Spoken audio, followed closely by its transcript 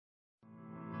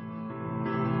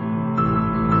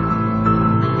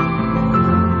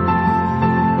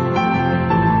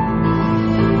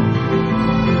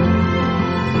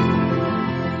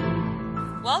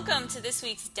this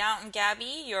week's Downton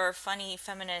Gabby, your funny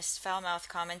feminist foul-mouthed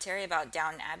commentary about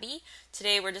Downton Abbey.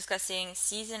 Today we're discussing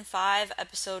Season 5,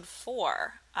 Episode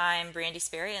 4. I'm Brandy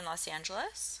Sperry in Los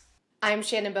Angeles. I'm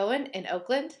Shannon Bowen in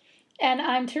Oakland. And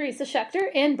I'm Teresa Schechter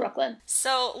in Brooklyn.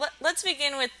 So let's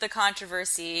begin with the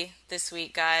controversy this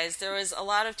week, guys. There was a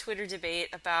lot of Twitter debate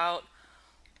about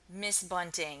Miss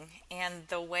Bunting and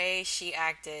the way she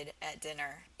acted at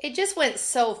dinner. It just went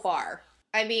so far.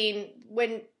 I mean,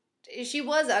 when she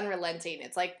was unrelenting,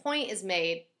 it's like, point is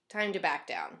made, time to back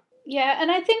down. Yeah,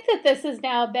 and I think that this is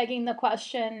now begging the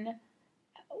question,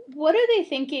 what are they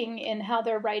thinking in how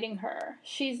they're writing her?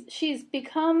 She's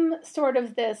become sort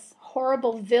of this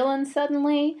horrible villain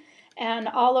suddenly, and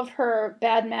all of her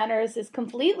bad manners is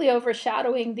completely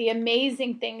overshadowing the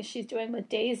amazing things she's doing with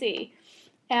Daisy.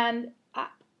 And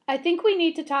I think we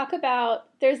need to talk about,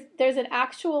 there's an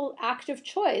actual active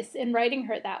choice in writing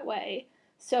her that way.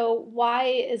 So why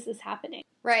is this happening?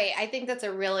 Right. I think that's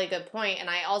a really good point. And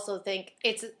I also think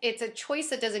it's a choice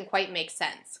that doesn't quite make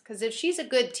sense. Because if she's a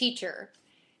good teacher,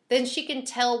 then she can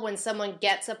tell when someone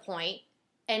gets a point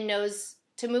and knows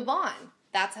to move on.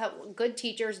 That's how good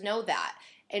teachers know that.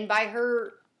 And by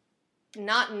her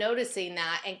not noticing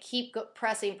that and keep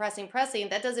pressing,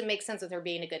 that doesn't make sense with her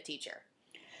being a good teacher.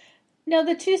 No,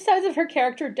 the two sides of her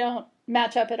character don't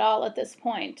match up at all at this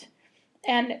point.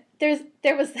 And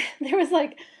there was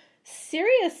like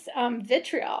serious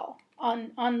vitriol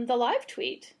on the live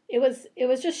tweet. It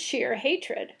was just sheer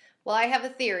hatred. Well, I have a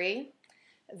theory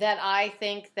that I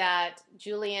think that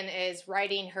Julian is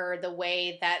writing her the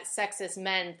way that sexist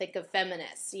men think of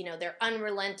feminists. You know, they're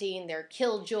unrelenting, they're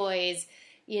killjoys,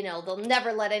 you know, they'll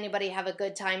never let anybody have a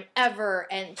good time ever,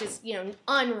 and just, you know,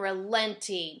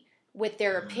 unrelenting with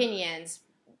their opinions,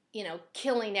 you know,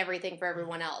 killing everything for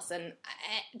everyone else. And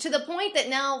to the point that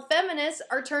now feminists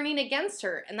are turning against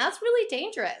her, and that's really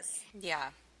dangerous. Yeah.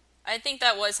 I think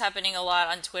that was happening a lot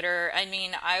on Twitter. I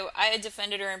mean, I had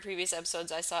defended her in previous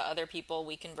episodes. I saw other people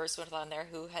we conversed with on there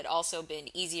who had also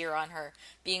been easier on her,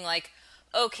 being like,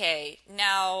 okay,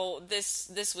 now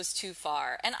this was too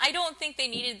far. And I don't think they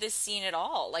needed this scene at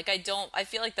all. Like, I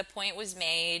feel like the point was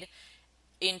made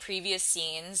in previous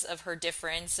scenes of her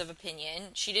difference of opinion.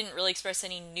 She didn't really express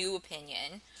any new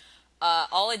opinion.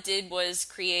 All it did was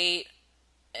create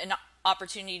an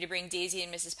opportunity to bring Daisy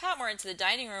and Mrs. Patmore into the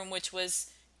dining room, which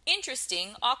was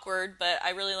interesting, awkward, but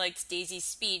I really liked Daisy's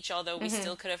speech, although we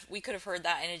still could have heard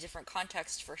that in a different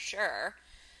context for sure.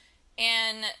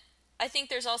 And I think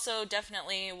there's also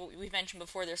definitely, we've mentioned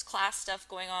before, there's class stuff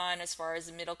going on as far as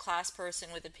a middle class person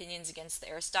with opinions against the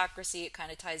aristocracy. It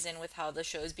kind of ties in with how the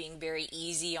show's being very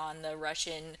easy on the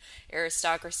Russian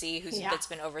aristocracy that's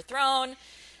been overthrown.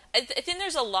 I think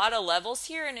there's a lot of levels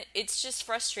here, and it's just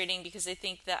frustrating because I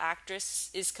think the actress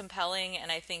is compelling,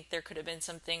 and I think there could have been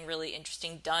something really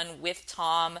interesting done with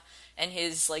Tom and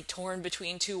his, like, torn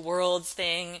between two worlds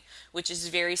thing, which is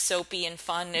very soapy and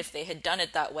fun if they had done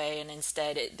it that way, and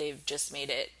instead they've just made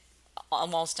it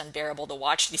almost unbearable to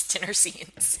watch these dinner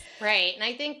scenes. Right, and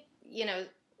I think, you know,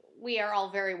 we are all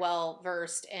very well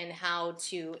versed in how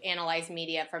to analyze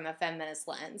media from a feminist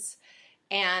lens.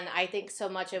 And I think so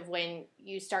much of when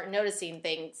you start noticing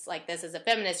things like this as a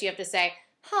feminist, you have to say,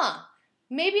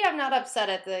 maybe I'm not upset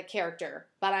at the character,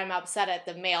 but I'm upset at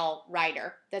the male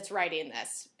writer that's writing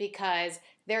this because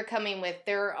they're coming with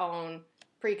their own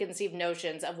preconceived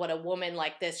notions of what a woman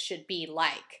like this should be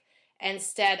like,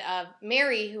 instead of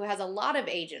Mary, who has a lot of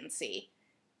agency,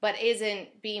 but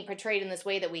isn't being portrayed in this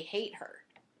way that we hate her,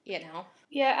 you know?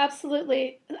 Yeah,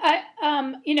 absolutely.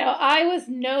 I was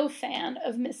no fan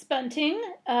of Miss Bunting,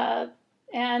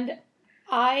 and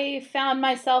I found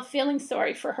myself feeling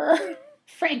sorry for her,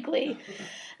 frankly.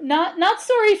 Not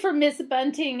sorry for Miss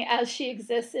Bunting as she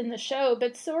exists in the show,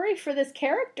 but sorry for this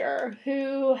character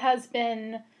who has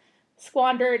been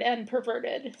squandered and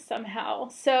perverted somehow.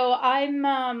 So I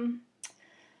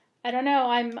don't know,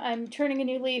 I'm turning a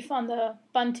new leaf on the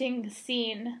Bunting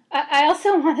scene. I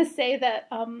also want to say that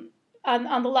on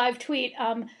the live tweet,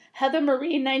 Heather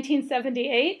Marie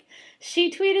 1978,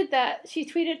 she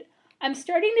tweeted, I'm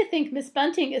starting to think Miss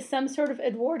Bunting is some sort of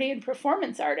Edwardian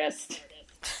performance artist.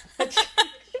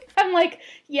 I'm like,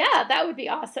 yeah, that would be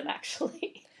awesome,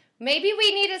 actually. Maybe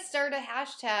we need to start a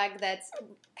hashtag that's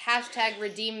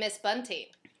 #Redeem Miss Bunting.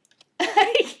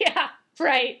 Yeah,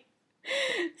 right.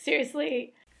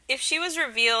 Seriously. If she was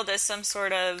revealed as some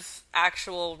sort of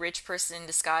actual rich person in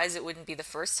disguise, it wouldn't be the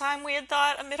first time we had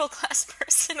thought a middle-class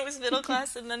person was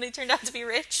middle-class and then they turned out to be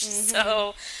rich.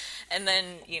 So, and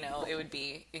then, you know, it would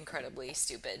be incredibly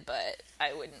stupid, but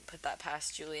I wouldn't put that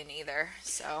past Julian either,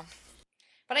 so.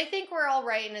 But I think we're all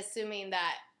right in assuming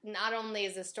that not only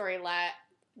is the story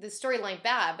the storyline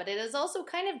bad, but it is also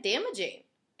kind of damaging.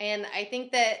 And I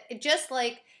think that just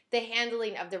like the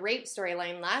handling of the rape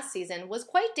storyline last season was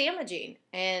quite damaging,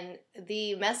 and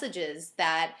the messages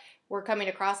that were coming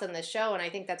across on this show, and I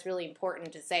think that's really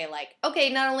important to say, like,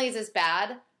 okay, not only is this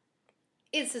bad,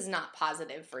 this is not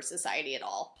positive for society at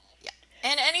all.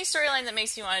 And any storyline that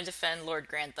makes me want to defend Lord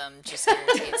Grantham just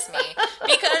irritates me.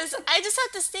 Because I just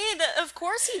have to say that, of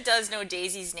course, he does know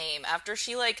Daisy's name after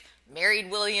she, like,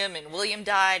 married William and William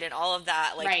died and all of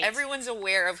that. Like, right. Everyone's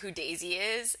aware of who Daisy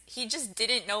is. He just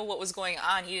didn't know what was going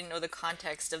on. He didn't know the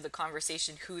context of the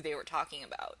conversation, who they were talking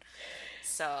about.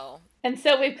 So. And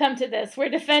so we've come to this. We're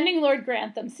defending Lord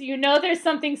Grantham, so you know there's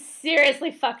something seriously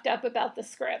fucked up about the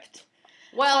script.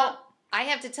 Well, I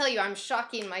have to tell you, I'm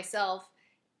shocking myself.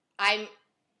 I'm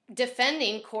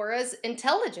defending Cora's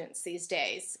intelligence these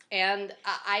days, and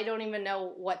I don't even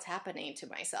know what's happening to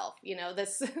myself. You know,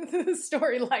 this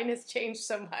storyline has changed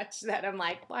so much that I'm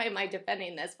like, why am I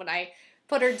defending this when I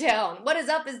put her down? What is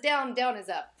up is down, down is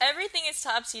up. Everything is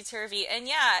topsy-turvy, and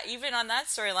yeah, even on that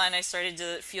storyline, I started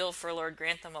to feel for Lord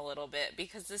Grantham a little bit,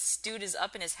 because this dude is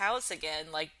up in his house again,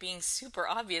 like, being super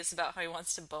obvious about how he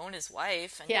wants to bone his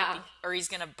wife, and or he's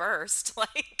gonna burst,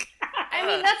 like... I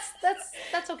mean,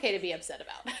 that's okay to be upset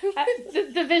about.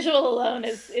 The visual alone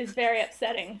is very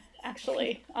upsetting,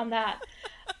 actually, on that.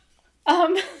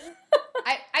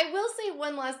 I will say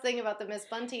one last thing about the Miss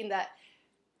Bunting, that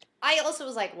I also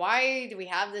was like, why do we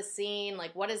have this scene?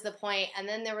 Like, what is the point? And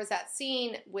then there was that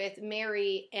scene with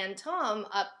Mary and Tom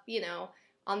up, you know,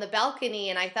 on the balcony,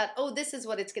 and I thought, oh, this is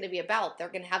what it's going to be about. They're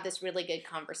going to have this really good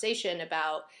conversation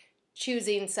about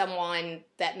choosing someone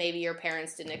that maybe your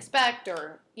parents didn't expect,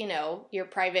 or, you know, your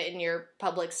private and your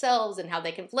public selves and how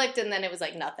they conflict. And then it was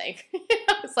like nothing.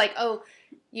 It's like, oh,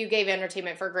 you gave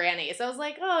entertainment for Granny. So I was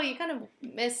like, oh, you kind of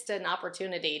missed an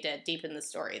opportunity to deepen the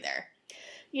story there.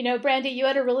 You know, Brandy, you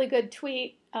had a really good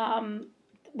tweet,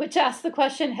 which asked the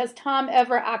question, has Tom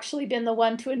ever actually been the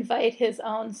one to invite his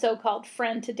own so-called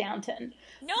friend to Downton?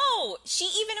 No, she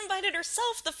even invited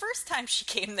herself the first time she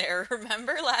came there,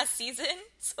 remember, last season?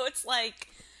 So it's like,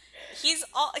 he's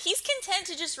content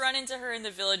to just run into her in the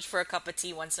village for a cup of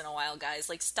tea once in a while, guys.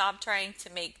 Like, stop trying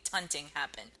to make tunting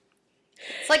happen.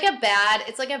 It's like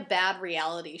a bad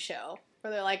reality show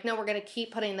where they're like, no, we're going to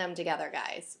keep putting them together,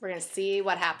 guys. We're going to see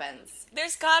what happens.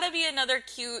 There's got to be another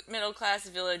cute middle-class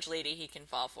village lady he can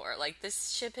fall for. Like, this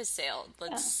ship has sailed.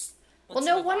 Let's well,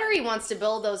 no wonder he wants to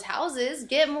build those houses.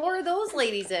 Get more of those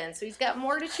ladies in, so he's got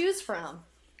more to choose from.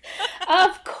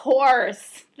 Of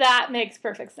course. That makes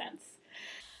perfect sense.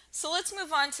 So let's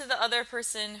move on to the other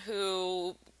person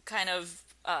who kind of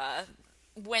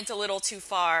went a little too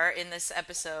far in this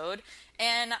episode.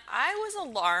 And I was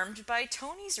alarmed by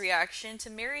Tony's reaction to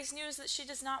Mary's news that she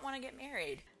does not want to get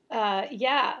married.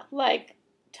 Yeah, like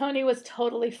Tony was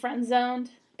totally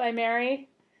friend-zoned by Mary.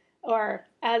 Or,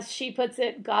 as she puts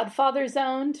it,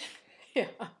 godfather-zoned. Yeah.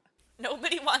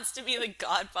 Nobody wants to be the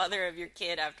godfather of your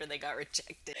kid after they got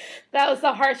rejected. That was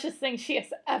the harshest thing she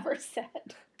has ever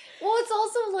said. Well, it's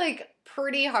also, like,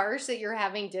 pretty harsh that you're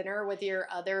having dinner with your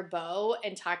other beau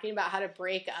and talking about how to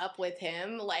break up with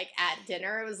him, like, at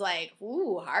dinner. It was like,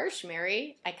 ooh, harsh,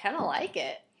 Mary. I kind of like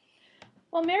it.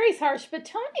 Well, Mary's harsh, but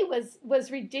Tony was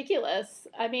ridiculous.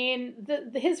 I mean,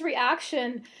 his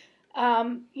reaction...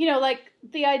 you know, like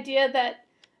the idea that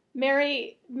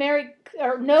Mary,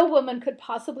 or no woman could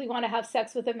possibly want to have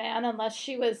sex with a man unless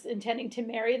she was intending to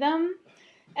marry them.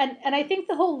 And I think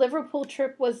the whole Liverpool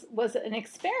trip was an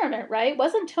experiment, right?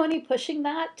 Wasn't Tony pushing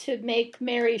that to make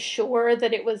Mary sure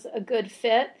that it was a good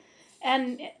fit?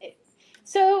 And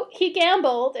so he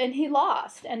gambled and he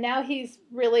lost, and now he's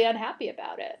really unhappy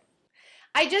about it.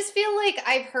 I just feel like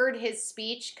I've heard his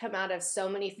speech come out of so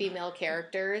many female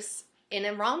characters in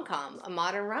a rom-com, a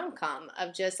modern rom-com,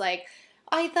 of just like,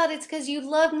 I thought it's because you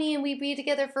love me and we'd be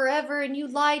together forever and you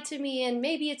lied to me and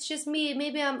maybe it's just me,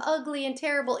 maybe I'm ugly and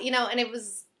terrible, you know, and it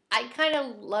was, I kind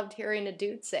of loved hearing a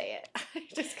dude say it. I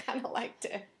just kind of liked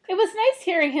it. It was nice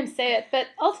hearing him say it, but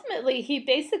ultimately he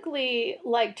basically,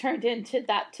 like, turned into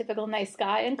that typical nice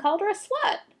guy and called her a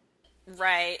slut.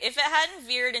 Right. If it hadn't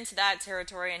veered into that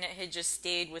territory and it had just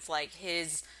stayed with, like,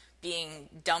 his being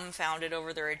dumbfounded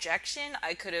over the rejection,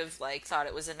 I could have, like, thought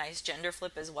it was a nice gender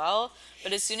flip as well.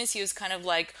 But as soon as he was kind of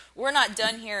like, we're not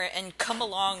done here and come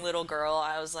along, little girl,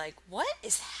 I was like, what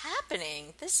is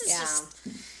happening? This is just...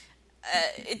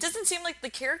 it doesn't seem like the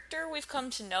character we've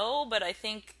come to know, but I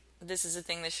think this is a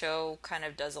thing the show kind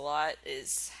of does a lot,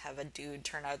 is have a dude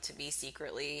turn out to be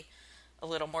secretly a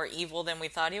little more evil than we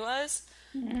thought he was.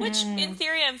 which in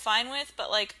theory I'm fine with,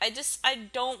 but like I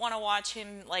don't want to watch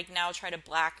him like now try to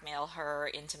blackmail her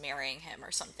into marrying him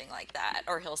or something like that,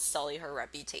 or he'll sully her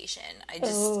reputation. I'm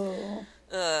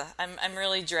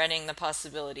really dreading the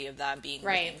possibility of that being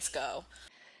where things go.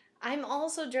 I'm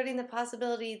also dreading the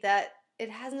possibility that it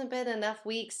hasn't been enough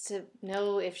weeks to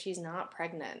know if she's not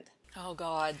pregnant. Oh,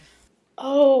 God.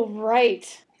 Oh,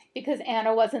 right. Because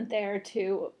Anna wasn't there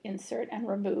to insert and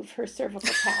remove her cervical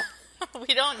cap.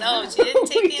 We don't know. She didn't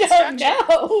take the instructions. We don't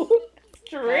know. It's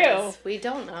true. Yes, we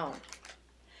don't know.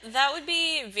 That would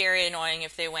be very annoying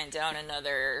if they went down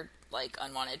another, like,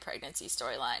 unwanted pregnancy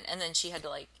storyline. And then she had to,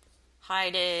 like,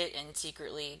 hide it and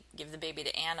secretly give the baby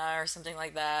to Anna or something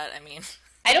like that. I mean...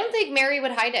 I don't think Mary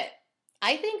would hide it.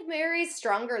 I think Mary's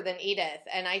stronger than Edith,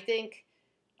 and I think,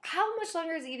 how much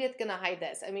longer is Edith going to hide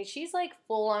this? I mean, she's like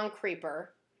full-on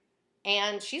creeper,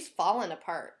 and she's fallen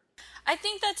apart. I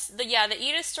think that's, the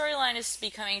Edith storyline is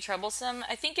becoming troublesome.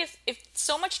 I think if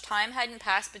so much time hadn't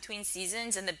passed between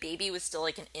seasons and the baby was still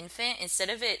like an infant,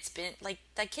 instead of it's been, like,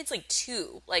 that kid's like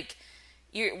 2. Like,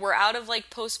 we're out of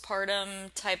like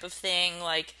postpartum type of thing,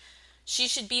 like... She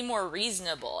should be more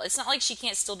reasonable. It's not like she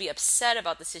can't still be upset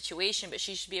about the situation, but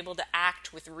she should be able to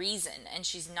act with reason, and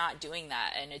she's not doing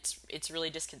that, and it's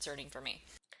really disconcerting for me.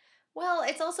 Well,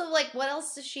 it's also like, what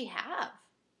else does she have?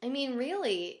 I mean,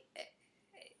 really,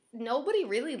 nobody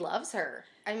really loves her.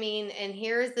 I mean, and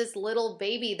here's this little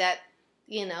baby that,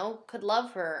 you know, could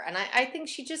love her, and I think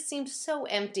she just seems so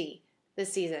empty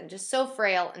this season, just so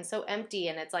frail and so empty,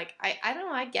 and it's like, I don't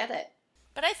know, I get it.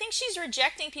 But I think she's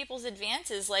rejecting people's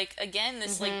advances. Like, again,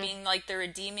 this, like, being, like, the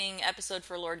redeeming episode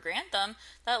for Lord Grantham.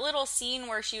 That little scene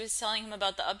where she was telling him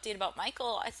about the update about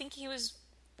Michael, I think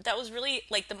that was really,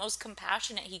 like, the most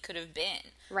compassionate he could have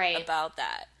been about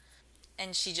that.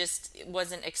 And she just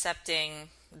wasn't accepting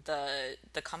the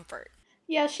comfort.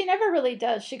 Yeah, she never really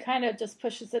does. She kind of just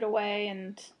pushes it away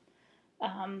and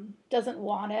doesn't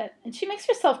want it. And she makes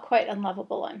herself quite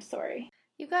unlovable, I'm sorry.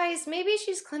 You guys, maybe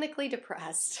she's clinically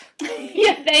depressed.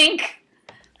 You think?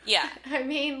 Yeah. I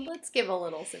mean, let's give a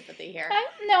little sympathy here.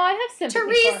 I have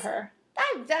sympathy for her.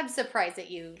 I'm surprised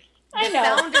at you. I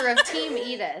know. Founder of Team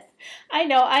Edith. I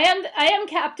know. I am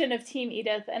captain of Team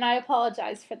Edith, and I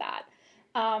apologize for that.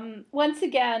 Once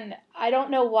again, I don't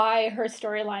know why her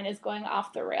storyline is going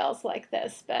off the rails like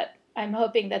this, but I'm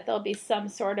hoping that there'll be some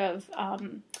sort of...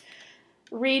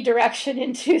 redirection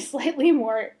into slightly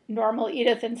more normal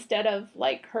Edith instead of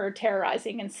like her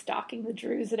terrorizing and stalking the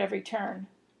Drews at every turn.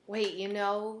 Wait, you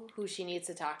know who she needs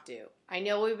to talk to? I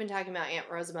know we've been talking about Aunt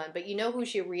Rosamund, but you know who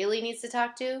she really needs to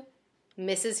talk to?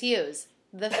 Mrs. Hughes,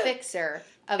 the fixer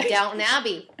of Downton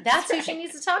Abbey. That's who she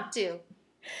needs to talk to.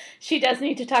 She does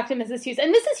need to talk to Mrs. Hughes.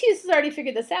 And Mrs. Hughes has already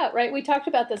figured this out, right? We talked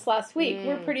about this last week.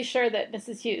 We're pretty sure that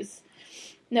Mrs. Hughes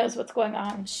knows what's going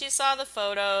on. She saw the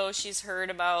photo. She's heard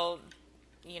about...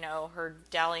 you know, her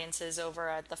dalliances over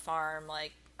at the farm.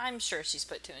 Like, I'm sure she's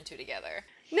put 2 and 2 together.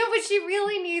 No, but she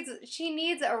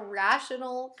needs a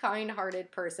rational,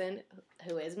 kind-hearted person,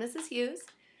 who is Mrs. Hughes,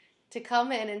 to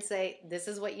come in and say, this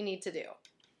is what you need to do.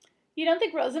 You don't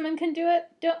think Rosamund can do it?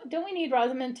 Don't we need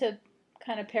Rosamund to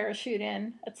kind of parachute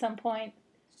in at some point?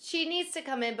 She needs to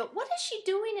come in, but what is she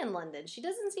doing in London? She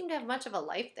doesn't seem to have much of a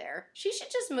life there. She should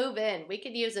just move in. We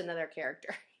could use another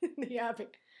character in the Abbey.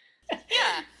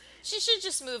 Yeah. She should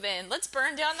just move in. Let's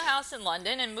burn down the house in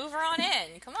London and move her on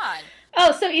in. Come on.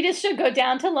 Oh, so Edith should go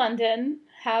down to London,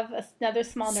 have another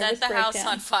small nervous breakdown. Set the house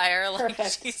on fire. Like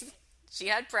Perfect. She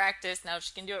had practice. Now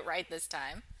she can do it right this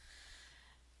time.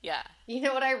 Yeah. You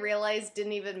know what I realized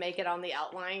didn't even make it on the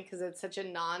outline because it's such a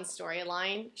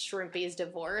non-storyline? Shrimpy's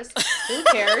divorce. Who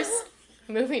cares?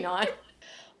 Moving on.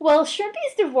 Well,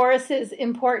 Shrimpy's divorce is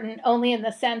important only in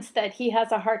the sense that he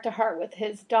has a heart-to-heart with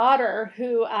his daughter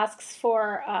who asks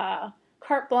for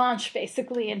carte blanche,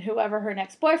 basically, in whoever her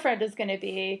next boyfriend is going to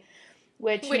be,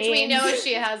 which means... we know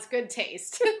she has good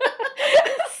taste.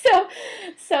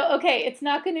 So, okay, it's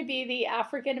not going to be the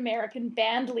African-American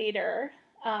band leader,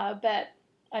 but,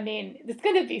 I mean, it's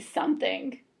going to be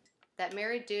something. That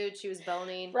married dude she was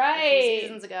boning a few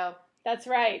seasons ago. That's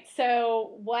right.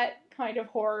 So what kind of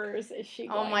horrors is she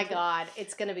going to... Oh my God.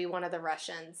 It's going to be one of the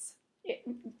Russians. There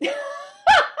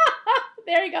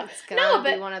you go. It's going to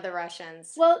be one of the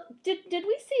Russians. Well, did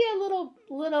we see a little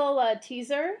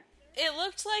teaser? It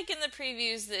looked like in the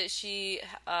previews that she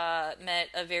met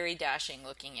a very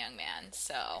dashing-looking young man,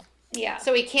 so... Yeah.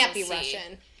 So he can't be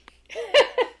Russian.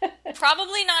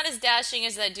 Probably not as dashing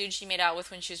as that dude she made out with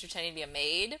when she was pretending to be a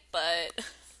maid, but...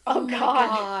 Oh,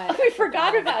 God. We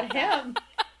forgot about him.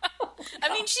 I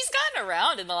mean, she's gotten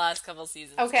around in the last couple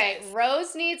seasons. Okay,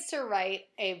 Rose needs to write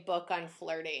a book on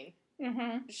flirting.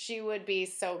 Mm-hmm. she would be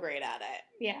so great at it.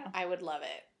 Yeah. I would love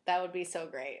it. That would be so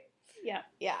great. Yeah.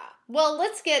 Yeah. Well,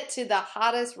 let's get to the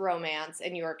hottest romance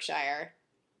in Yorkshire,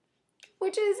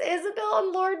 which is Isabel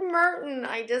and Lord Merton.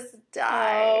 I just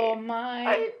died. Oh my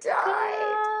I died.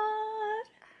 God.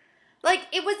 Like,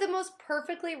 it was the most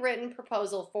perfectly written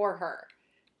proposal for her.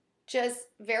 Just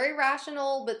very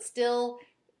rational, but still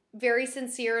very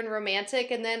sincere and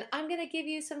romantic. And then, I'm going to give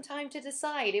you some time to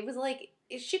decide. It was like,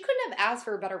 she couldn't have asked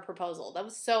for a better proposal. That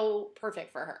was so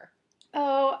perfect for her.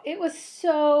 Oh, it was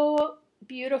so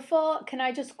beautiful. Can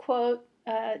I just quote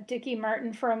Dickie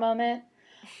Merton for a moment?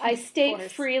 I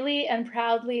state freely and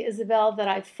proudly, Isabel, that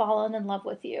I've fallen in love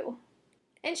with you.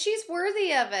 And she's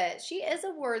worthy of it. She is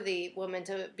a worthy woman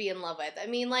to be in love with. I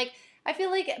mean, like, I feel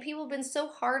like people have been so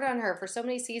hard on her for so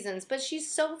many seasons, but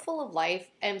she's so full of life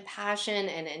and passion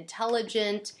and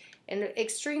intelligent and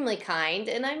extremely kind.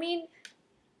 And I mean,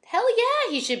 hell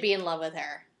yeah, he should be in love with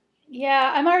her.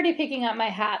 Yeah, I'm already picking out my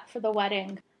hat for the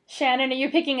wedding. Shannon, are you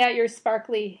picking out your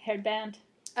sparkly headband?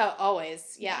 Oh,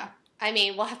 always. Yeah. I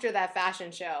mean, well, after that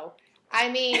fashion show. I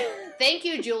mean, thank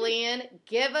you, Julian.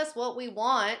 Give us what we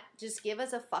want. Just give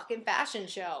us a fucking fashion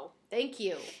show. Thank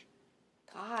you.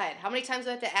 God, how many times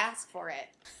do I have to ask for it?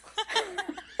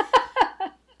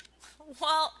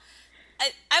 Well,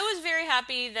 I was very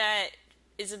happy that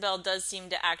Isabel does seem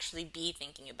to actually be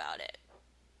thinking about it.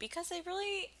 Because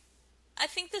I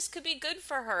think this could be good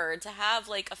for her to have,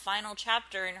 like, a final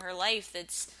chapter in her life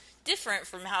that's different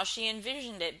from how she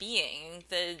envisioned it being.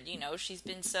 She's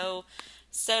been so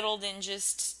settled in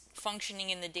just functioning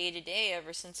in the day-to-day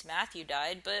ever since Matthew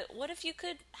died. But what if you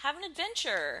could have an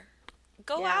adventure?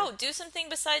 Go out, do something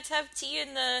besides have tea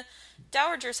in the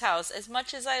Dowager's house, as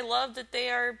much as I love that they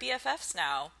are BFFs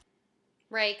now.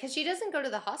 Right, because she doesn't go to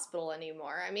the hospital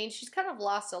anymore. I mean, she's kind of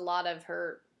lost a lot of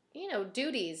her,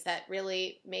 duties that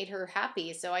really made her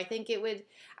happy. So I think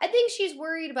she's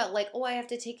worried about, like, oh, I have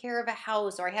to take care of a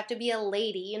house, or I have to be a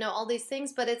lady, all these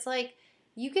things. But it's like,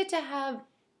 you get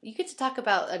to talk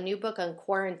about a new book on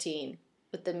quarantine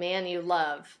with the man you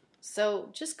love. So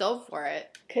just go for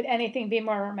it. Could anything be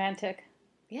more romantic?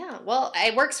 Yeah, well,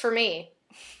 it works for me.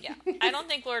 Yeah, I don't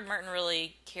think Lord Merton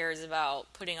really cares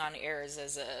about putting on airs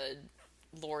as a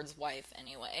lord's wife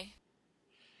anyway.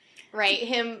 Right,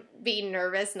 him being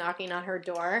nervous, knocking on her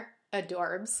door.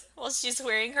 Adorbs. Well, she's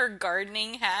wearing her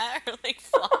gardening hat, or like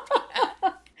floppy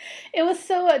hat. It was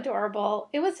so adorable.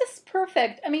 It was just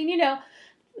perfect. I mean,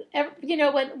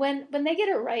 when they get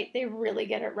it right, they really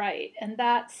get it right. And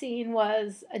that scene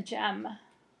was a gem.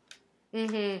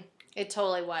 Mm-hmm. It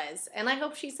totally was. And I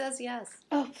hope she says yes.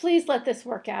 Oh, please let this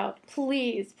work out.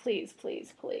 Please, please,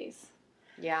 please, please.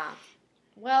 Yeah.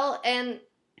 Well, and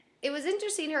it was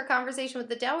interesting, her conversation with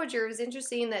the Dowager. It was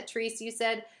interesting that, Therese, you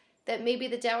said that maybe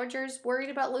the Dowager's worried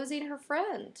about losing her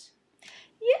friend.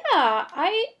 Yeah,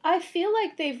 I feel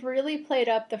like they've really played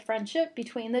up the friendship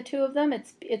between the two of them.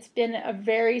 It's been a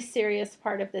very serious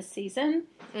part of this season.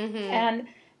 Mm-hmm.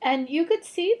 And you could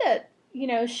see that,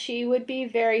 she would be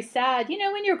very sad.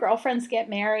 When your girlfriends get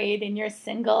married and you're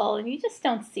single and you just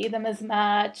don't see them as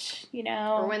much,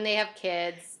 Or when they have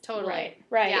kids. Totally.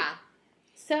 Right. Yeah.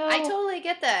 So I totally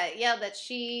get that. Yeah, that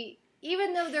she,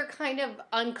 even though they're kind of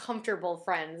uncomfortable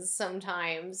friends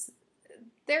sometimes,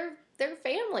 they're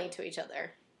family to each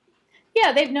other.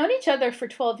 Yeah, they've known each other for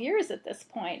 12 years at this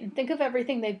point, and think of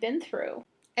everything they've been through.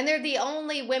 And they're the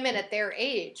only women at their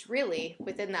age, really,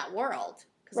 within that world.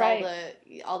 Because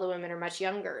all the women are much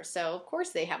younger, so of course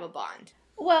they have a bond.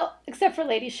 Well, except for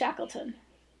Lady Shackleton.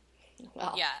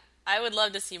 Well, yeah, I would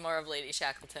love to see more of Lady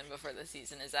Shackleton before the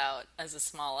season is out, as a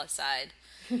small aside.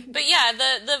 But yeah,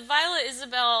 the Violet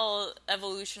Isabel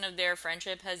evolution of their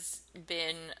friendship has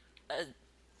been a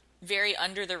very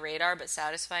under the radar but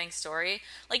satisfying story.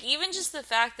 Like, even just the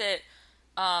fact that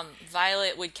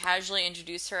Violet would casually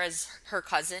introduce her as her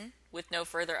cousin with no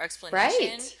further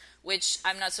explanation, which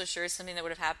I'm not so sure is something that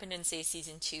would have happened in, say,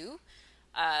 season 2,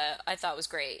 I thought was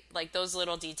great. Like, those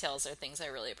little details are things I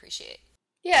really appreciate.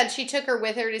 Yeah, and she took her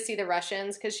with her to see the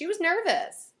Russians because she was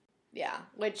nervous. Yeah,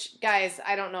 which, guys,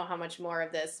 I don't know how much more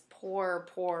of this poor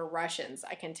Russians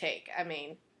I can take. I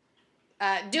mean,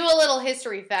 do a little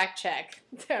history fact check.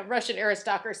 The Russian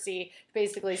aristocracy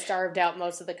basically starved out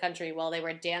most of the country while they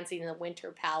were dancing in the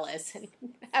Winter Palace and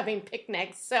having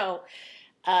picnics. So,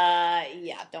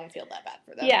 yeah, don't feel that bad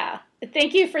for them. Yeah,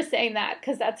 thank you for saying that,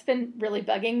 because that's been really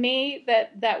bugging me,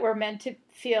 that we're meant to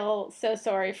feel so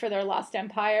sorry for their lost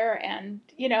empire. And,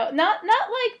 not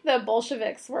like the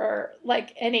Bolsheviks were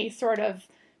like any sort of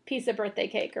piece of birthday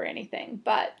cake or anything,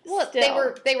 but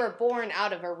still. They were born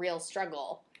out of a real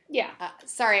struggle. Yeah.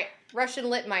 Sorry, Russian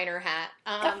lit minor hat.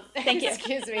 Thank you.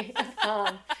 Excuse me.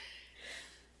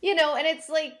 You know, and it's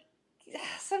like,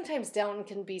 sometimes Downton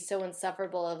can be so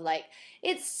insufferable of like,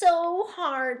 it's so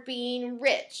hard being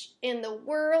rich and the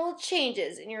world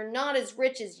changes and you're not as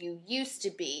rich as you used to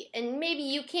be and maybe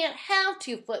you can't have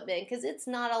 2 footmen because it's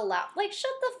not allowed. Like,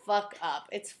 shut the fuck up.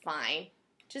 It's fine.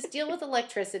 Just deal with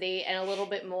electricity and a little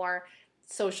bit more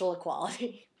social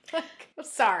equality.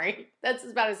 Sorry. That's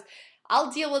about as...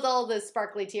 I'll deal with all the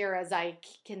sparkly tiaras I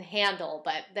can handle,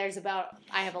 but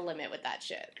I have a limit with that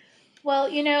shit. Well,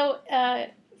 you know,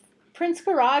 Prince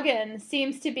Karagan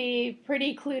seems to be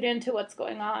pretty clued into what's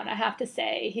going on, I have to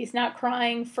say. He's not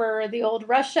crying for the old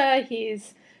Russia.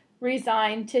 He's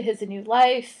resigned to his new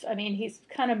life. I mean, he's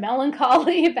kind of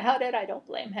melancholy about it. I don't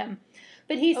blame him.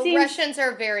 But he seems... Russians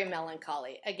are very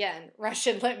melancholy. Again,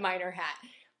 Russian lit miner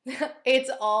hat. It's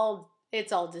all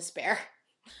despair.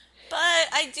 But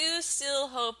I do still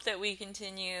hope that we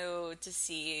continue to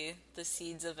see the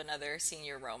seeds of another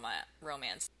senior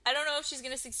romance. I don't know if she's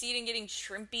going to succeed in getting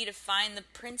Shrimpy to find the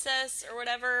princess or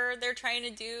whatever they're trying to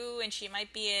do, and she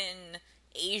might be in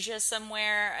Asia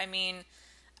somewhere. I mean,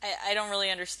 I don't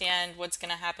really understand what's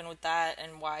going to happen with that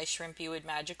and why Shrimpy would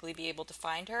magically be able to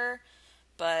find her.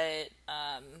 But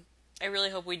I really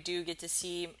hope we do get to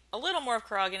see a little more of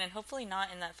Karagan, and hopefully not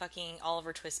in that fucking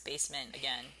Oliver Twist basement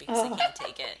again, because I can't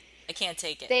take it. I can't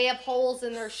take it. They have holes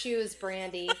in their shoes,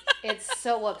 Brandy. It's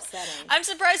so upsetting. I'm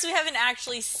surprised we haven't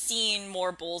actually seen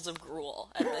more bowls of gruel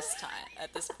at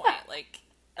this point. Like,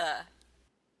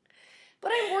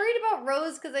 But I'm worried about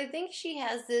Rose because I think she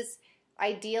has this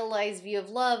idealized view of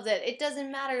love that it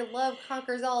doesn't matter, love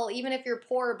conquers all, even if you're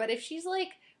poor. But if she's like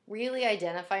really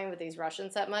identifying with these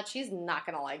Russians that much, she's not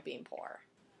gonna like being poor.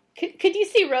 Could you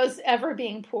see Rose ever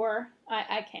being poor?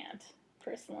 I can't,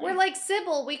 personally. We're like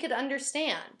Sybil, we could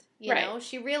understand. You Right. know,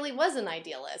 she really was an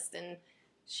idealist, and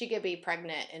she could be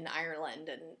pregnant in Ireland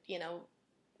and, you know,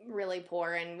 really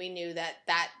poor, and we knew that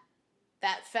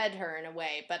fed her in a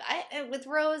way. But with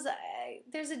Rose,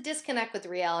 there's a disconnect with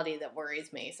reality that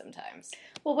worries me sometimes.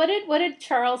 Well, what did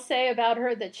Charles say about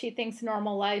her, that she thinks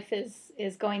normal life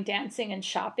is going dancing and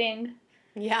shopping?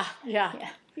 Yeah.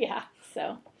 Yeah.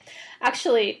 So,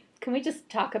 actually, can we just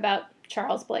talk about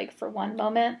Charles Blake for one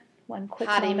moment? One quick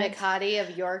Hottie moment. McHottie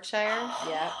of Yorkshire.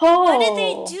 Yeah. Oh. what did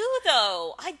they do,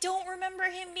 though? I don't remember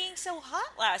him being so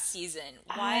hot last season.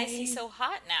 Why is he so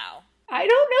hot now? I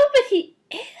don't know, but he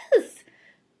is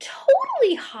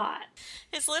totally hot.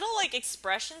 His little, like,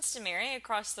 expressions to Mary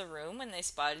across the room when they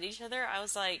spotted each other, I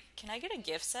was like, can I get a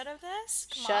gift set of this?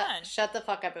 Come on. Shut the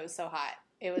fuck up. It was so hot.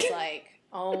 It was like,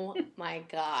 oh my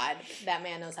God, that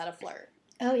man knows how to flirt.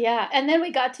 Oh, yeah. And then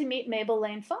we got to meet Mabel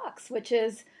Lane Fox, which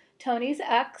is Tony's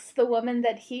ex, the woman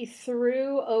that he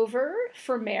threw over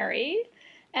for Mary.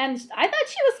 And I thought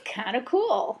she was kind of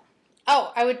cool.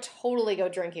 Oh, I would totally go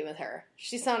drinking with her.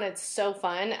 She sounded so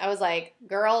fun. I was like,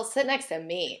 girl, sit next to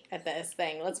me at this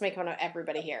thing. Let's make fun of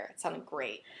everybody here. It sounded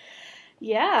great.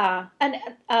 Yeah. And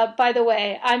by the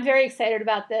way, I'm very excited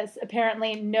about this.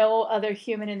 Apparently no other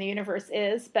human in the universe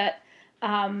is, but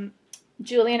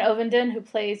Julian Ovenden, who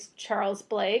plays Charles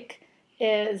Blake,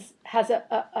 has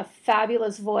a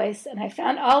fabulous voice, and I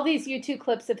found all these YouTube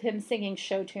clips of him singing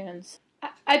show tunes.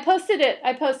 I posted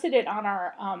it on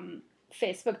our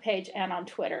Facebook page and on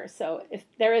Twitter. So if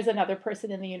there is another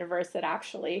person in the universe that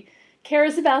actually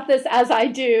cares about this as I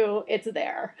do, it's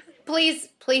there. Please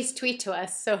tweet to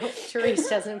us so Therese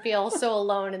doesn't feel so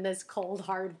alone in this cold,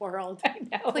 hard world. I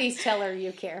know. Please tell her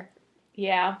you care.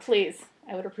 Yeah, please.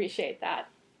 I would appreciate that.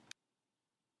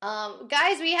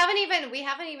 Guys, we haven't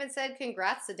even said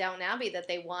congrats to Downton Abbey that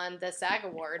they won the SAG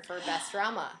Award for Best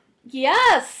Drama.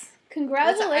 Yes!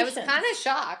 Congratulations. I was kind of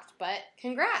shocked, but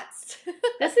congrats.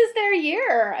 This is their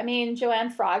year. I mean,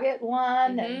 Joanne Froggatt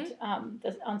won, and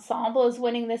the ensemble is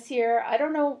winning this year. I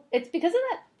don't know. It's because of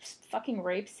that fucking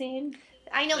rape scene.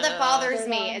 I know that bothers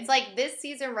me. It's like this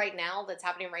season right now that's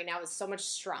happening right now is so much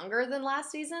stronger than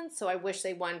last season, so I wish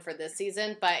they won for this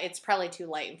season, but it's probably too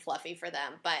light and fluffy for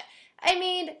them. But, I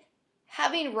mean,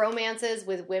 having romances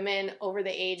with women over the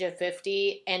age of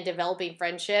 50 and developing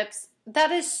friendships,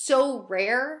 that is so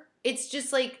rare. It's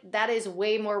just like, that is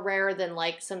way more rare than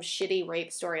like some shitty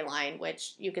rape storyline,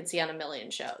 which you can see on a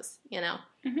million shows, you know?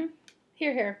 Mm-hmm.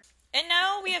 Hear, hear. And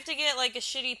now we have to get like a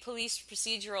shitty police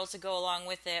procedural to go along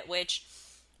with it, which,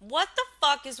 what the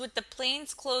fuck is with the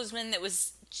plainclothesman that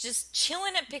was just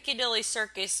chilling at Piccadilly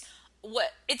Circus?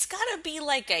 What? It's gotta be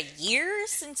like a year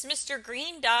since Mr.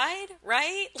 Green died,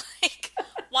 right? Like,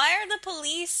 why are the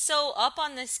police so up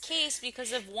on this case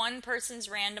because of one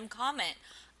person's random comment?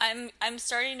 I'm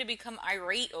starting to become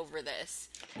irate over this.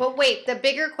 But wait, the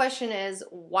bigger question is,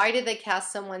 why did they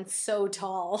cast someone so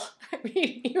tall? I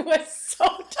mean, he was so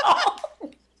tall.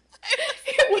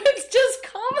 It was just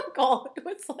comical. It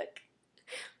was like,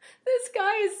 this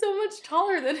guy is so much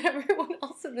taller than everyone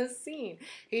else in this scene.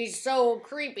 He's so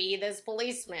creepy, this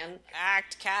policeman.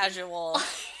 Act casual.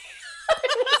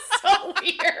 It was so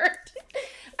weird.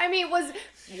 I mean,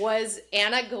 was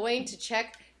Anna going to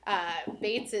check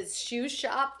Bates's shoe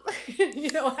shop?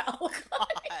 You know how God.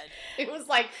 it was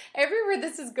like, everywhere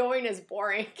this is going is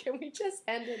boring. Can we just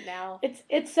end it now?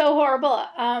 It's so horrible.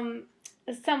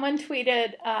 Someone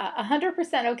tweeted,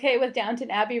 100% okay with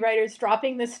Downton Abbey writers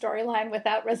dropping this storyline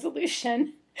without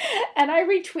resolution. And I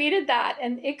retweeted that,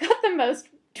 and it got the most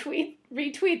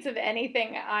retweets of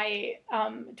anything I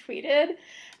tweeted.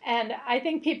 And I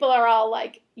think people are all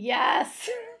like, yes,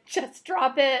 just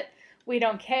drop it. We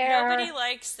don't care. Nobody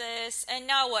likes this. And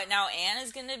now what? Now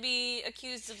Anna's going to be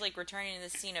accused of, like, returning to the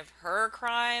scene of her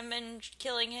crime and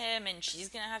killing him, and she's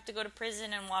going to have to go to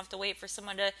prison, and we'll have to wait for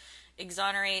someone to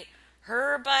exonerate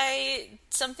her by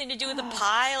something to do with a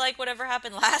pie, like whatever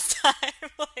happened last time.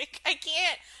 Like, I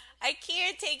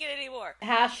can't take it anymore.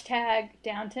 Hashtag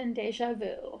Downton Deja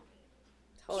Vu.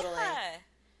 Totally. Yeah.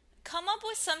 Come up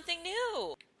with something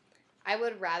new. I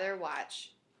would rather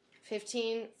watch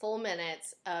 15 full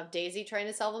minutes of Daisy trying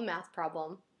to solve a math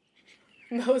problem,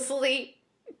 mostly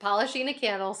polishing a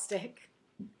candlestick.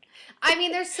 I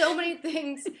mean, there's so many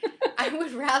things I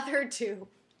would rather do.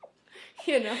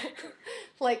 You know,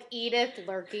 like Edith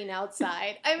lurking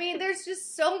outside. I mean, there's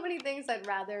just so many things I'd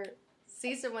rather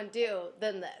see someone do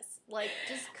than this. Like,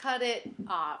 just cut it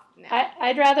off now.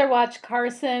 I'd rather watch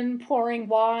Carson pouring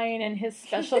wine in his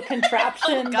special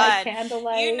contraption by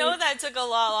candlelight. You know that took a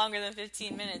lot longer than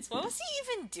 15 minutes. What was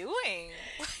he even doing?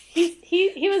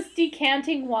 He was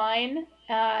decanting wine,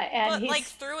 and he's like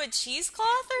through a cheesecloth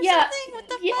or yeah, something. What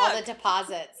the yeah, fuck? All the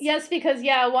deposits. Yes, because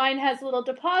wine has little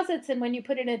deposits, and when you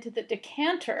put it into the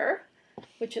decanter,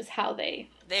 which is how they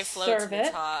float serve to the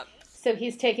it, top. So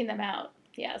he's taking them out.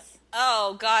 Yes.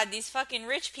 Oh God, these fucking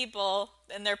rich people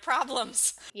and their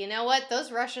problems. You know what? Those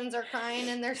Russians are crying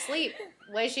in their sleep,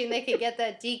 wishing they could get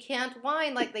that decant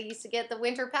wine like they used to get at the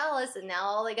Winter Palace, and now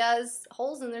all they got is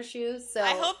holes in their shoes. So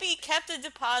I hope he kept the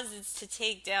deposits to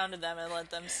take down to them and let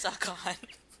them suck on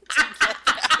to get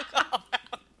the alcohol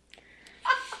out.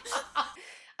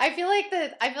 I feel like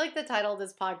the title of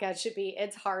this podcast should be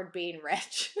 "It's Hard Being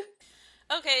Rich."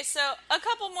 Okay, so a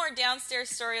couple more downstairs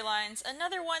storylines.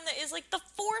 Another one that is like the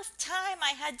fourth time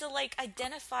I had to like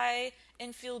identify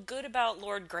and feel good about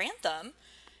Lord Grantham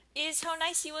is how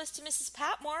nice he was to Mrs.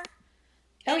 Patmore.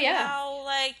 Oh, and yeah. how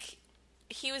like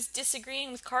he was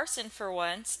disagreeing with Carson for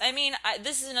once. I mean,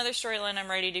 this is another storyline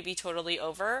I'm ready to be totally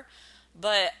over,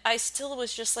 but I still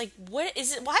was just like, what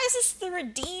is it? Why is this the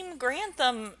Redeem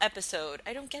Grantham episode?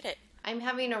 I don't get it. I'm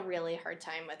having a really hard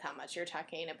time with how much you're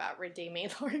talking about redeeming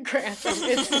Lord Grantham.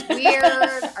 It's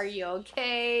weird. Are you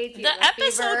okay? Do you The have a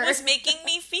episode fever? was making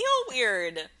me feel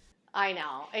weird. I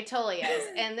know. It totally is.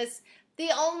 And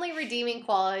the only redeeming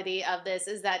quality of this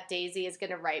is that Daisy is going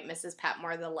to write Mrs.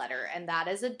 Patmore the letter. And that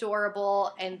is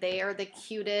adorable. And they are the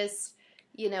cutest,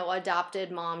 adopted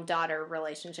mom-daughter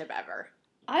relationship ever.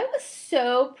 I was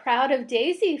so proud of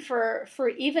Daisy for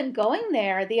even going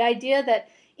there. The idea that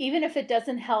even if it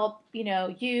doesn't help,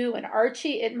 you and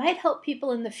Archie, it might help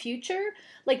people in the future.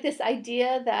 Like this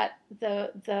idea that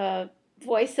the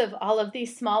voice of all of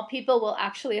these small people will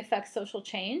actually affect social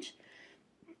change.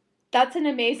 That's an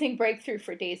amazing breakthrough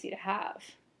for Daisy to have.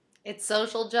 It's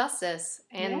social justice.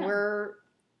 And we're,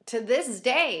 to this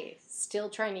day, still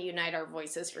trying to unite our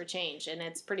voices for change. And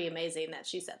it's pretty amazing that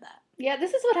she said that. Yeah,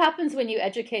 this is what happens when you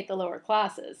educate the lower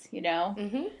classes,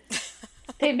 Mm-hmm.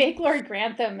 They make Lord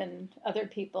Grantham and other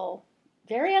people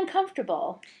very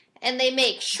uncomfortable. And they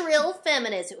make shrill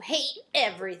feminists who hate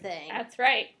everything. That's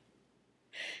right.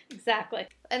 Exactly.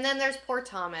 And then there's poor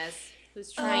Thomas,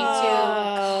 who's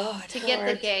trying to get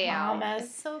the gay out.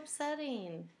 It's so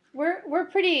upsetting. We're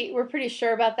pretty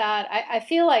sure about that. I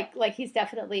feel like he's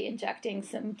definitely injecting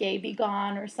some gay be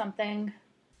gone or something.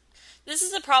 This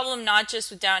is a problem not just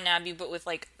with Downton Abbey, but with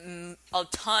like a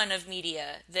ton of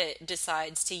media that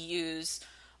decides to use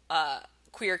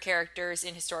queer characters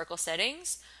in historical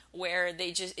settings where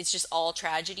it's just all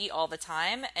tragedy all the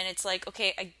time, and it's like,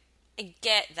 okay, I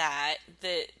get that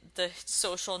the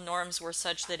social norms were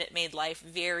such that it made life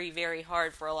very, very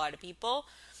hard for a lot of people,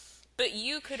 but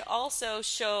you could also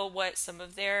show what some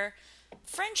of their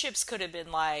friendships could have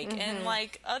been like, and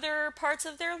like other parts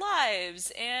of their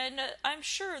lives, and I'm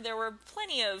sure there were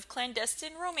plenty of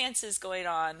clandestine romances going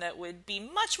on that would be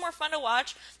much more fun to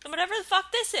watch than whatever the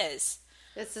fuck this is.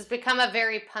 This has become a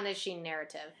very punishing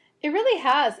narrative. It really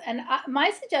has, and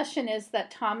my suggestion is that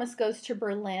Thomas goes to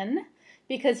Berlin,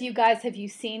 because you guys, have you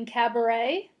seen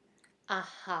Cabaret?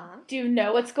 Uh-huh. Do you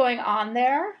know what's going on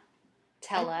there?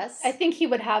 Tell us. I think he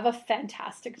would have a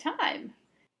fantastic time.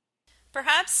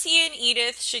 Perhaps he and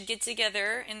Edith should get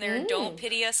together in their Don't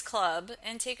Pity Us club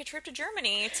and take a trip to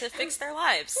Germany to fix their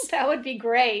lives. That would be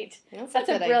great. That's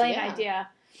a brilliant idea.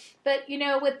 But,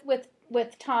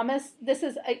 with Thomas, this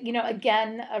is,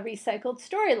 again, a recycled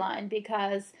storyline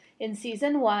because in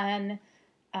season 1,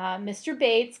 Mr.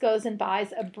 Bates goes and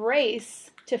buys a brace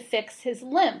to fix his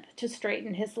limp, to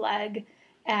straighten his leg.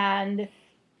 And,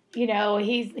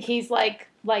 he's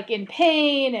like in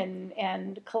pain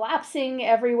and collapsing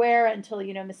everywhere until,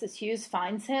 Mrs. Hughes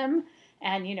finds him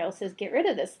and, says, get rid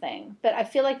of this thing. But I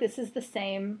feel like this is the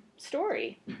same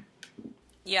story.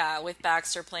 Yeah, with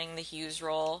Baxter playing the Hughes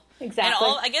role. Exactly.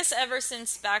 And I guess ever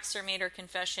since Baxter made her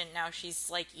confession, now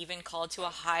she's even called to a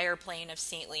higher plane of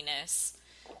saintliness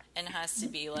and has to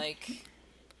be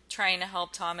trying to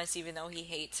help Thomas even though he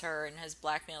hates her and has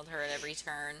blackmailed her at every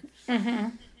turn. Mm-hmm.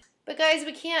 But guys,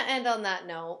 we can't end on that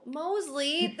note.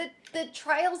 Mosley, the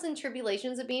trials and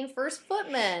tribulations of being first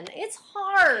footman. It's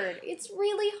hard. It's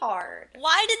really hard.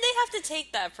 Why did they have to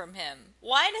take that from him?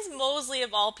 Why does Mosley,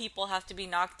 of all people, have to be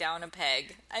knocked down a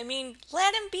peg? I mean,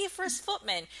 let him be first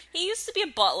footman. He used to be a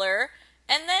butler,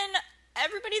 and then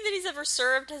everybody that he's ever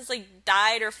served has,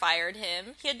 died or fired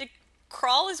him. He had to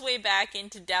crawl his way back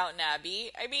into Downton Abbey.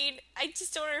 I mean, I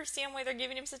just don't understand why they're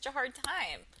giving him such a hard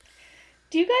time.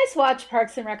 Do you guys watch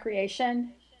Parks and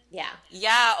Recreation? Yeah.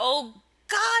 Yeah, oh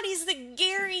God, he's the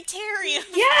Gary Terry.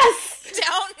 Yes!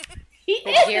 Downton. He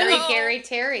is. Gary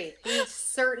Terry. He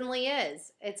certainly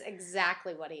is. It's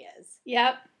exactly what he is.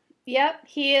 Yep.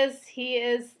 He is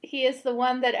the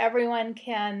one that everyone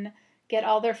can get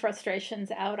all their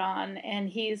frustrations out on, and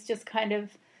he's just kind of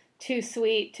too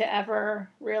sweet to ever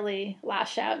really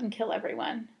lash out and kill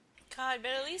everyone. God,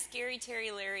 but at least Gary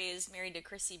Terry Larry is married to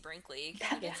Chrissy Brinkley.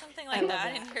 Can we get something like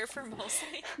that in here for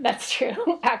Mosley? That's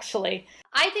true, actually.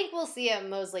 I think we'll see a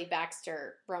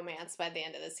Mosley-Baxter romance by the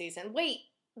end of the season. Wait,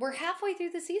 we're halfway through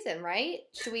the season, right?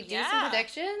 Should we do some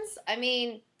predictions? I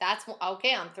mean, that's...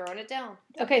 Okay, I'm throwing it down.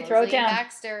 Okay, throw it down.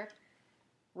 Mosley-Baxter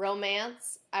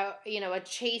romance, a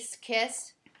chase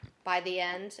kiss by the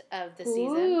end of the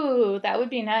season. Ooh, that would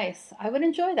be nice. I would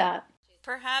enjoy that.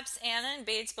 Perhaps Anna and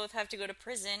Bates both have to go to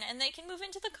prison and they can move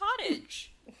into the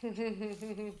cottage.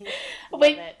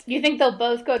 Wait, you think they'll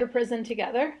both go to prison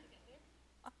together?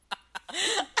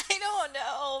 I don't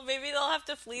know. Maybe they'll have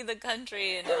to flee the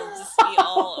country and it'll just be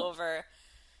all over.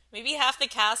 Maybe half the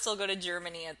cast will go to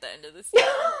Germany at the end of the season.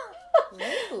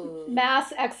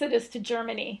 Mass exodus to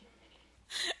Germany.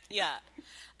 Yeah.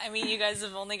 I mean, you guys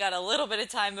have only got a little bit of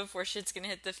time before shit's gonna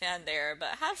hit the fan there, but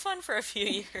have fun for a few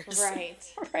years.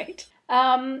 Right.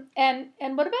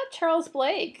 And what about Charles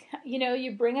Blake?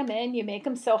 You bring him in, you make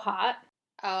him so hot.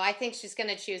 Oh, I think she's going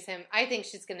to choose him. I think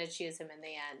she's going to choose him in the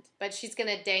end. But she's going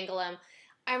to dangle him.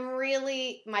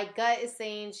 My gut is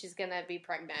saying she's going to be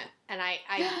pregnant. And I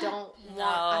don't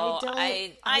want...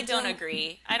 I don't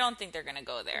agree. I don't think they're going to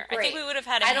go there. Great. I think we would have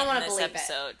had a hint in this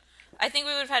episode. I think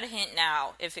we would have had a hint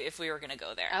now if we were going to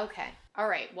go there. Okay. All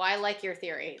right. Well, I like your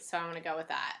theory, so I'm going to go with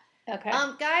that. Okay.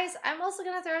 Guys, I'm also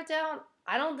going to throw it down.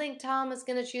 I don't think Tom is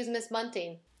going to choose Miss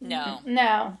Bunting. No.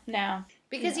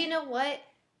 Because you know what?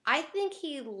 I think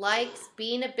he likes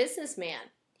being a businessman.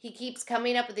 He keeps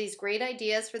coming up with these great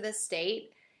ideas for the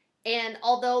state. And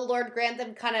although Lord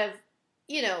Grantham kind of,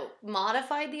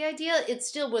 modified the idea, it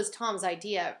still was Tom's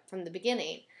idea from the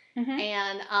beginning. Mm-hmm.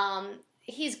 And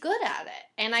he's good at it.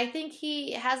 And I think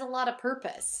he has a lot of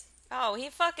purpose. Oh, he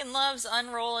fucking loves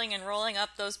unrolling and rolling up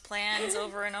those plans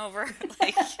over and over.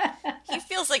 He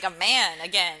feels like a man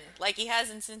again. Like he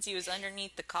hasn't since he was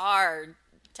underneath the car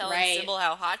telling Sybil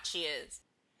how hot she is.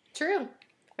 True.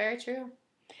 Very true.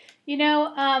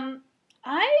 I'm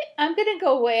going to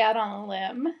go way out on a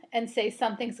limb and say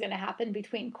something's going to happen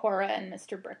between Cora and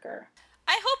Mr. Bricker.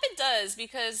 I hope it does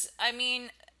because,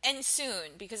 and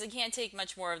soon, because I can't take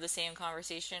much more of the same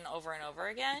conversation over and over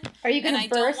again. Are you going to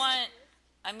burst?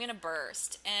 I'm going to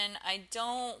burst, and I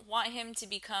don't want him to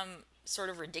become sort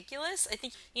of ridiculous. I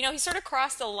think, he sort of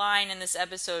crossed the line in this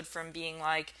episode from being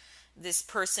like this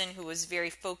person who was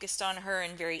very focused on her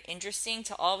and very interesting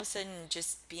to all of a sudden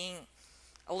just being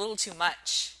a little too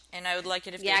much. And I would like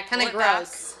it if they kind of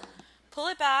gross. Pull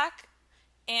it back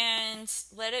and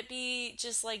let it be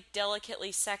just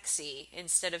delicately sexy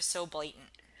instead of so blatant.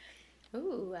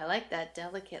 Ooh, I like that,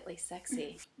 delicately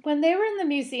sexy. When they were in the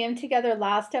museum together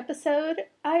last episode,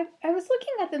 I was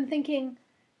looking at them thinking,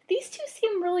 these two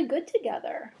seem really good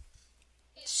together.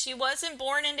 She wasn't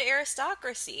born into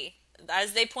aristocracy,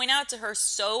 as they point out to her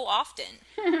so often.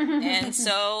 And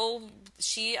so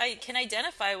I can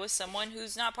identify with someone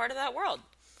who's not part of that world.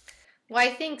 Well,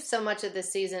 I think so much of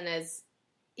this season is,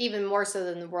 even more so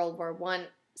than the World War One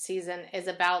season, is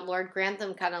about Lord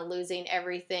Grantham kind of losing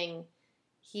everything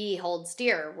he holds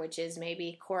dear, which is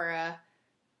maybe Cora.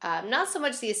 Not so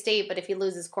much the estate, but if he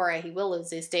loses Cora, he will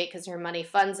lose the estate because her money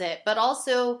funds it. But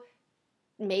also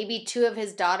maybe two of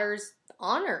his daughters'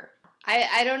 honor.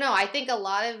 I don't know. I think a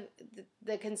lot of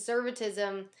the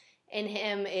conservatism in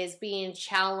him is being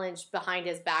challenged behind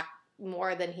his back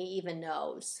more than he even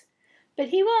knows. But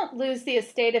he won't lose the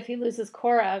estate if he loses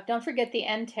Cora. Don't forget the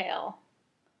entail.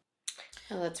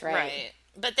 Oh, that's right. Right.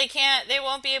 But they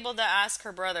won't be able to ask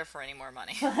her brother for any more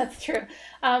money. Well, that's true.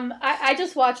 I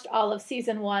just watched all of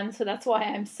season 1, so that's why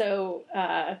I'm so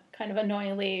kind of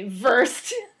annoyingly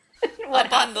versed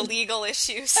up on the legal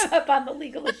issues. Up on the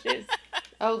legal issues.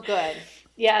 Oh, good.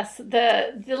 Yes,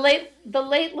 the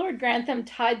late Lord Grantham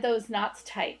tied those knots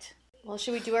tight. Well,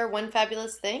 should we do our one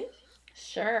fabulous thing?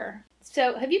 Sure.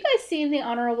 So, have you guys seen The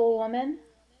Honorable Woman?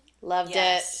 Loved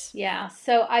Yes. it. Yeah,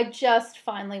 so I just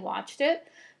finally watched it.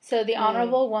 So The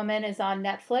Honorable Woman is on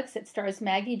Netflix. It stars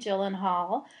Maggie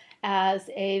Gyllenhaal as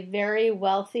a very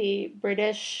wealthy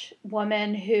British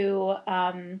woman who,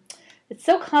 it's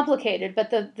so complicated, but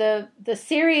the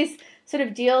series sort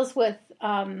of deals with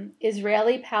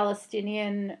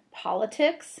Israeli-Palestinian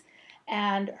politics,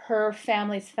 and her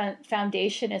family's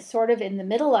foundation is sort of in the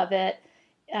middle of it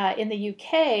in the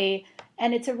UK,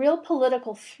 and it's a real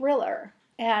political thriller.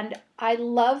 And I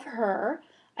love her.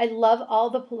 I love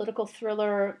all the political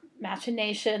thriller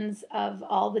machinations of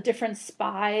all the different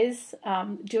spies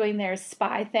doing their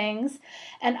spy things.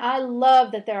 And I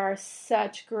love that there are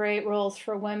such great roles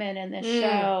for women in this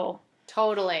show.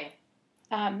 Totally.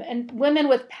 And women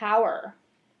with power.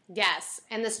 Yes.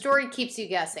 And the story keeps you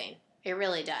guessing. It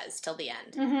really does, till the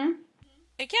end. Mm-hmm.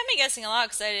 It kept me guessing a lot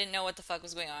because I didn't know what the fuck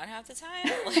was going on half the time.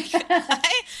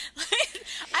 I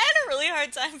had a really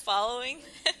hard time following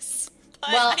this.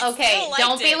 Well, okay,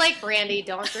 don't be like Brandy.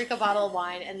 Don't drink a bottle of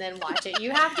wine and then watch it.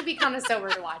 You have to be kind of sober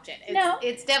to watch it.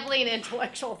 It's definitely an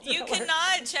intellectual thriller. You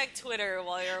cannot check Twitter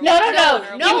while you're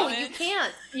No, you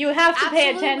can't. You have to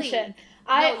pay attention.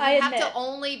 I have to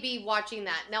only be watching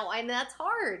that. No, and that's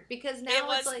hard because now it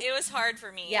was hard for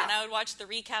me. Yeah. And I would watch the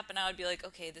recap and I would be like,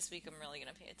 okay, this week I'm really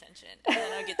gonna pay attention. And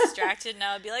then I would get distracted and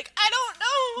I would be like, I don't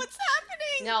know what's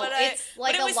happening. No, it's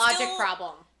like a logic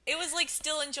problem. It was like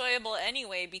still enjoyable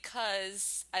anyway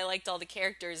because I liked all the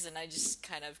characters and I just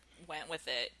kind of went with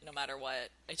it no matter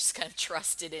what. I just kind of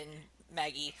trusted in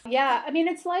Maggie. Yeah, I mean,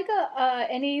 it's like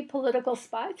any political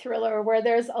spy thriller where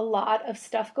there's a lot of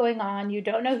stuff going on. You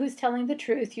don't know who's telling the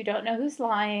truth. You don't know who's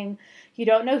lying. You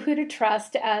don't know who to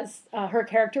trust, as her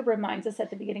character reminds us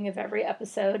at the beginning of every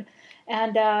episode.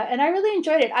 And I really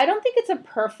enjoyed it. I don't think it's a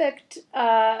perfect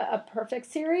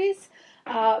series,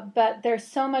 but there's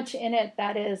so much in it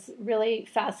that is really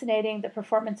fascinating. The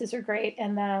performances are great,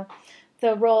 and the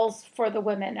roles for the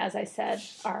women, as I said,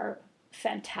 are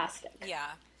fantastic.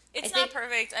 Yeah. It's not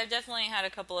perfect. I've definitely had a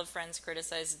couple of friends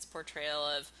criticize its portrayal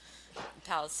of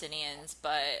Palestinians,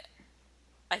 but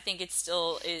I think it's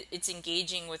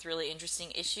engaging with really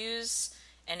interesting issues,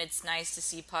 and it's nice to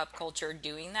see pop culture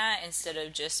doing that instead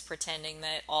of just pretending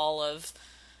that all of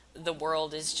the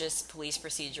world is just police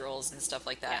procedurals and stuff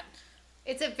like that.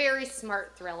 Yeah. It's a very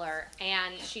smart thriller,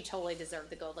 and she totally deserved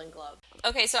the Golden Globe.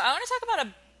 Okay, so I want to talk about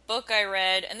a book I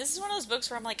read, and this is one of those books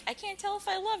where I'm like, I can't tell if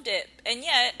I loved it, and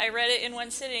yet I read it in one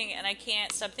sitting and I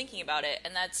can't stop thinking about it,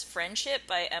 and that's Friendship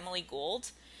by Emily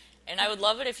Gould. And I would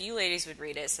love it if you ladies would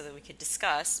read it so that we could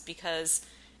discuss, because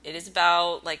it is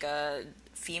about like a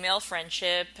female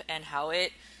friendship and how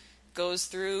it goes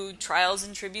through trials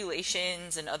and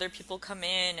tribulations and other people come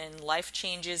in and life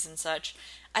changes and such.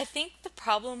 I think the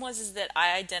problem is that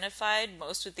I identified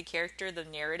most with the character the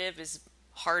narrative is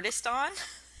hardest on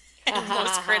and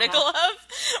most critical of,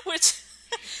 which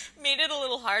made it a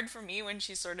little hard for me when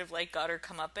she sort of like got her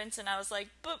comeuppance, and I was like,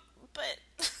 but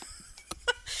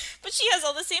she has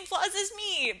all the same flaws as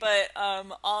me. But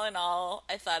all in all,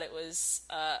 I thought it was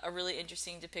a really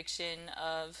interesting depiction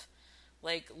of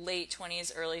like late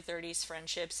 20s, early 30s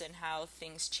friendships and how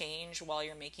things change while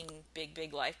you're making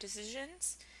big life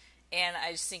decisions. And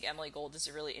I just think Emily Gould is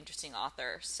a really interesting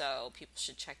author, so people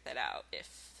should check that out.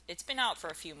 If it's been out for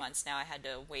a few months now, I had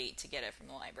to wait to get it from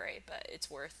the library, but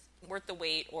it's worth the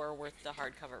wait or worth the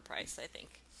hardcover price, I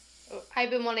think. I've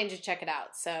been wanting to check it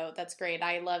out, so that's great.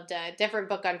 I loved a different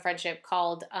book on friendship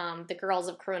called The Girls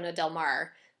of Corona del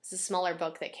Mar. It's a smaller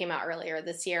book that came out earlier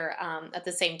this year at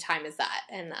the same time as that,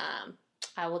 and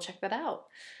I will check that out.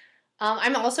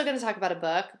 I'm also going to talk about a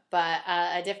book, but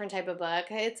a different type of book.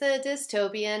 It's a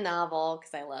dystopian novel,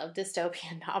 because I love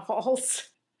dystopian novels.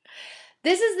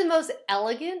 This is the most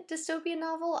elegant dystopian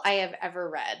novel I have ever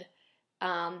read.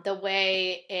 The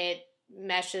way it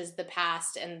meshes the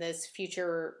past and this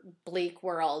future bleak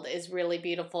world is really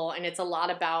beautiful, and it's a lot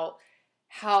about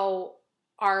how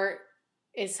art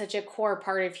is such a core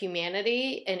part of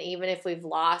humanity, and even if we've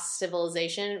lost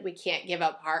civilization, we can't give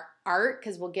up art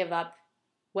because we'll give up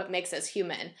what makes us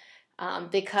human.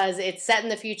 Because it's set in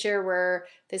the future where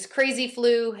this crazy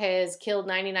flu has killed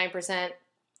 99%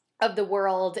 of the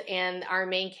world, and our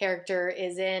main character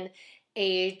is in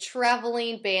a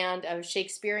traveling band of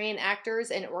Shakespearean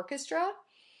actors and orchestra,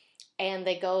 and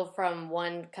they go from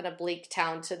one kind of bleak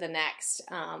town to the next.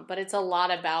 But it's a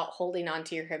lot about holding on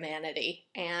to your humanity,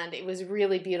 and it was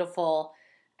really beautiful,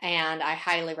 and I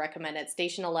highly recommend it.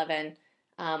 Station 11.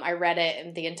 I read it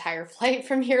in the entire flight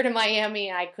from here to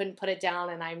Miami. I couldn't put it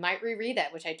down, and I might reread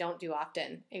it, which I don't do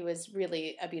often. It was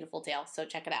really a beautiful tale, so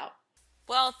check it out.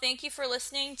 Well, thank you for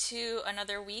listening to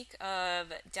another week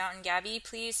of Downton Gabby.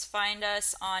 Please find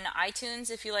us on iTunes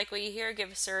if you like what you hear.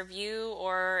 Give us a review,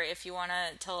 or if you want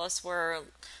to tell us we're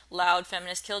loud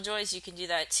feminist killjoys, you can do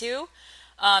that too.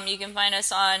 You can find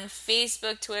us on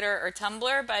Facebook, Twitter, or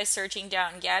Tumblr by searching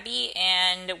Downton Gabby,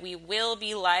 and we will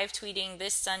be live tweeting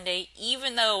this Sunday,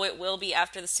 even though it will be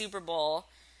after the Super Bowl,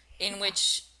 in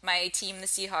which my team, the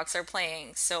Seahawks, are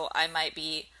playing, so I might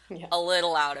be a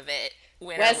little out of it.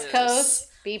 Win West or lose. Coast,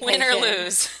 be patient. Win or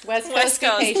lose. West Coast,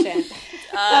 be patient.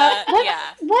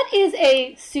 What is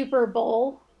a Super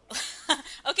Bowl?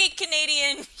 Okay,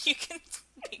 Canadian, you can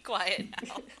be quiet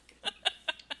now.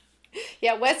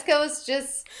 Yeah, West Coast,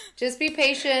 just be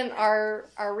patient. Our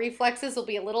reflexes will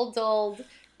be a little dulled.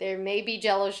 There may be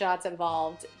Jello shots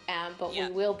involved, but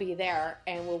we will be there,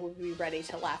 and we'll be ready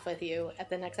to laugh with you at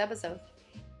the next episode.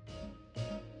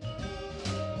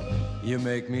 You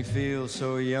make me feel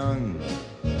so young.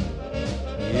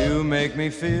 You make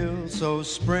me feel so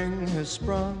spring has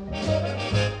sprung.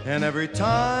 And every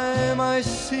time I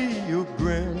see you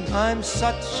grin, I'm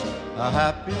such a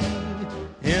happy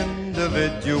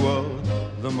individual.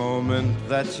 The moment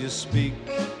that you speak,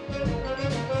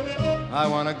 I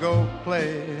wanna go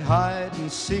play hide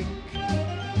and seek.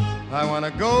 I wanna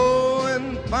go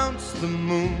and bounce the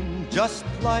moon just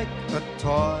like a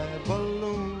toy balloon.